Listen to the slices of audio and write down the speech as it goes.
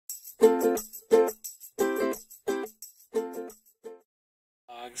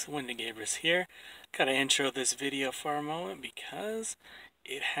dogs, Wendigabers here. Gotta intro this video for a moment because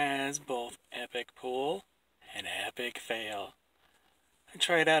it has both epic pull and epic fail. I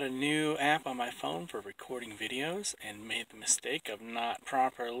tried out a new app on my phone for recording videos and made the mistake of not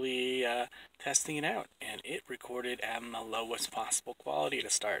properly testing it out, and it recorded at the lowest possible quality to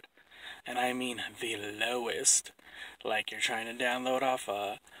start. And I mean the lowest, like you're trying to download off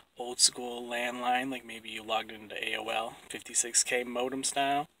a old school landline, like maybe you logged into AOL 56K modem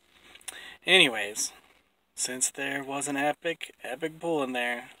style. Anyways, since there was an epic pull in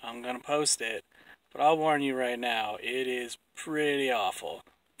there, I'm gonna post it, but I'll warn you right now, it is pretty awful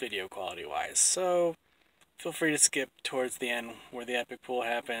video quality wise, so feel free to skip towards the end where the epic pull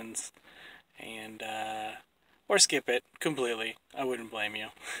happens, and or skip it completely. I wouldn't blame you.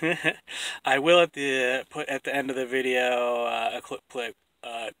 I will put at the end of the video a quick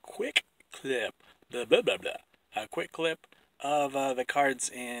clip of the cards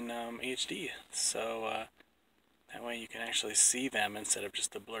in HD, so that way you can actually see them instead of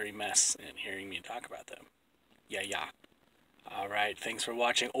just a blurry mess and hearing me talk about them. Yeah. Alright, thanks for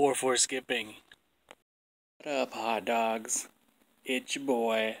watching or for skipping. What up, hot dogs? It's your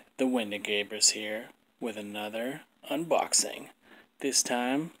boy, the Wendigabers here, with another unboxing. This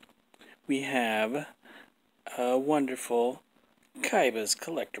time, we have a wonderful Kaiba's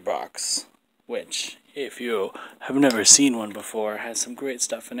collector box, which, if you have never seen one before, has some great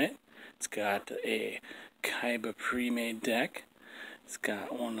stuff in it. It's got a Kaiba pre-made deck. It's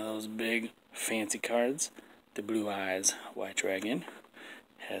got one of those big fancy cards, the Blue Eyes White Dragon.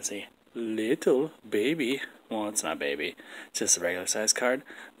 It has a little baby, well, it's not baby, it's just a regular size card,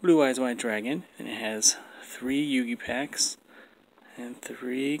 Blue Eyes White Dragon, and it has 3 Yugi packs and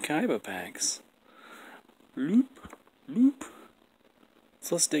 3 Kaiba packs. Loop.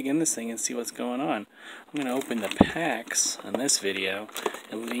 So let's dig in this thing and see what's going on. I'm going to open the packs on this video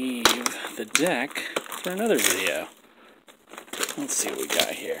and leave the deck for another video. Let's see what we got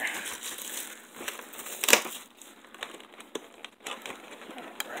here.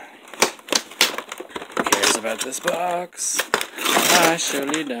 Who cares about this box? I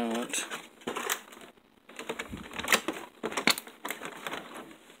surely don't.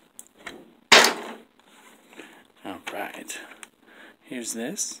 Alright. Here's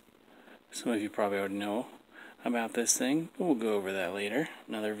this. Some of you probably already know about this thing, but we'll go over that later.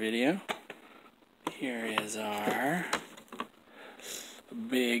 Another video. Here is our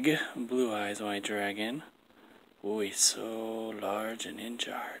big Blue Eyes White Dragon. Oh, he's so large and in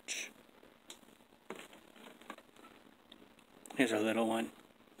charge. Here's our little one.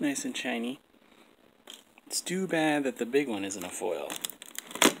 Nice and shiny. It's too bad that the big one isn't a foil.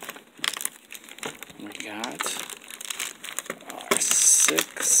 We got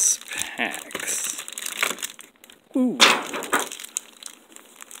 6 packs. Ooh.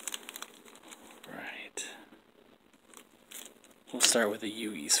 Right. We'll start with the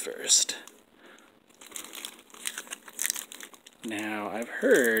Yugis first. Now, I've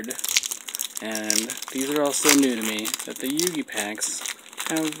heard, and these are all so new to me, that the Yugi packs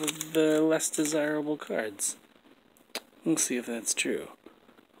have the less desirable cards. We'll see if that's true.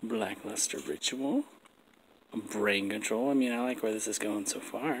 Blackluster Ritual. Brain Control. I mean, I like where this is going so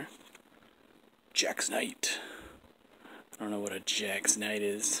far. Jack's Knight. I don't know what a Jack's Knight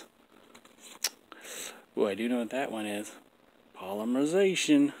is. Oh, I do know what that one is.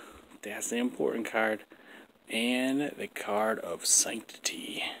 Polymerization. That's the important card. And the Card of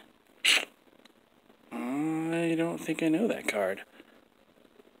Sanctity. I don't think I know that card.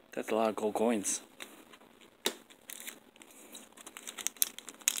 That's a lot of gold coins.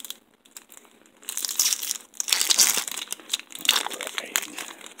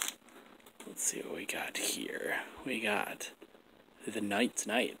 Let's see what we got here. We got the Knight's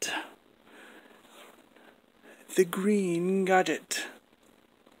Knight. The Green Gadget.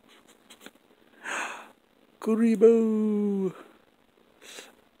 Kuribo.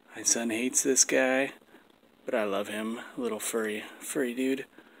 My son hates this guy, but I love him. Little furry dude.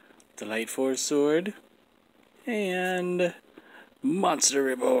 The Light Force Sword. And Monster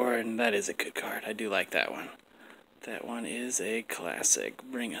Reborn. That is a good card. I do like that one. That one is a classic.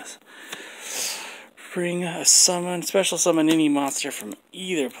 Bring a summon, special summon any monster from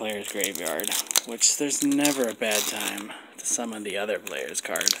either player's graveyard, which there's never a bad time to summon the other player's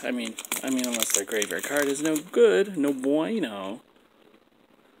card. I mean unless their graveyard card is no good, no bueno.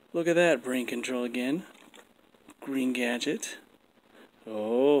 Look at that, Brain Control again. Green Gadget.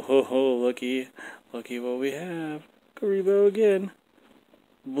 Oh ho ho, looky what we have. Kuribo again.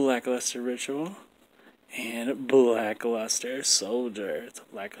 Blackluster Ritual. And Blackluster Soldier. It's a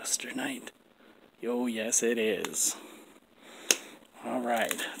Blackluster Knight. Oh, yes, it is.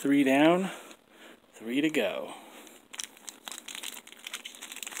 Alright, 3 down, 3 to go.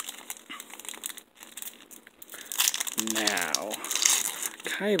 Now,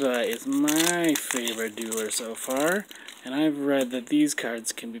 Kaiba is my favorite dueler so far, and I've read that these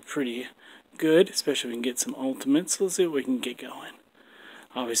cards can be pretty good, especially if we can get some ultimates. So let's see what we can get going.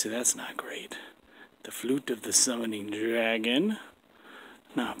 Obviously that's not great. The Flute of the Summoning Dragon.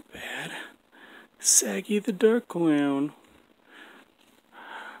 Not bad. Saggy the Dark Clown.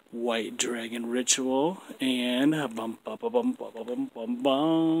 White Dragon Ritual. And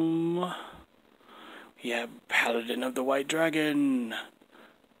yeah, Paladin of the White Dragon.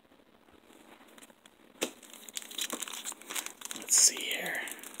 Let's see here.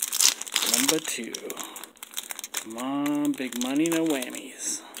 Number 2. Come on, big money, no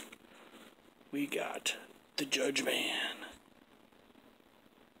whammies. We got the Judge Man.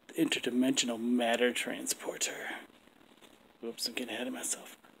 The Interdimensional Matter Transporter. Whoops, I'm getting ahead of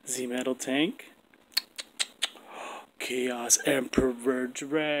myself. Z-Metal Tank. Chaos Emperor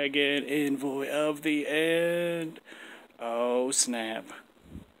Dragon, Envoy of the End. Oh, snap.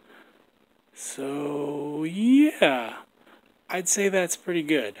 So, yeah. I'd say that's pretty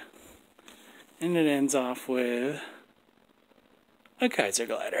good. And it ends off with a Kaiser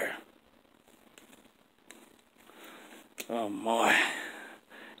Glider. Oh my.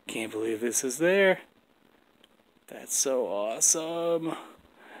 Can't believe this is there. That's so awesome.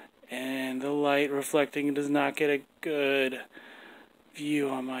 And the light reflecting does not get a good view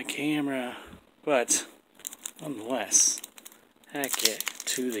on my camera. But, nonetheless, heck yeah,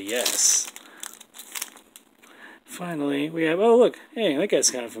 to the yes. Finally, we have, oh look, hey, that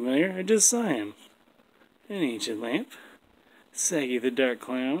guy's kind of familiar. I just saw him. An Ancient Lamp. Saggy the Dark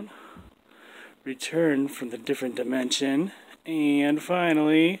Clown. Return from the Different Dimension. And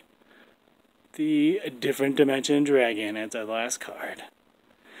finally, the Different Dimension Dragon as our last card.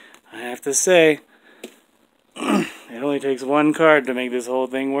 I have to say, it only takes one card to make this whole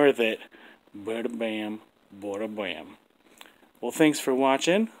thing worth it. Bada bam, bada bam. Well, thanks for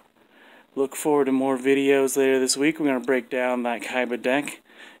watching. Look forward to more videos later this week. We're going to break down that Kaiba deck,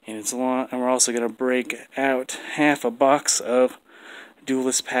 and we're also going to break out half a box of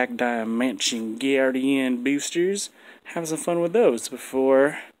Duelist Pack Dimension Guardian boosters. Have some fun with those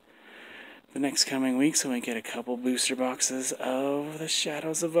before the next coming week, so we get a couple booster boxes of the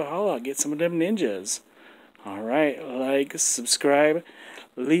Shadows of Valhalla. Get some of them ninjas. Alright, like, subscribe.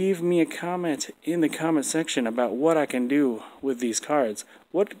 Leave me a comment in the comment section about what I can do with these cards.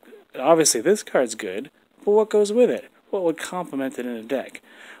 Obviously, this card's good, but what goes with it? What would complement it in a deck?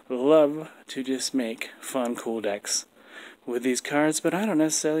 Love to just make fun, cool decks with these cards, but I don't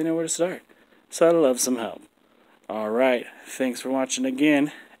necessarily know where to start. So I'd love some help. Alright, thanks for watching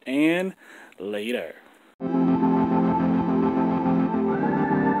again, and later.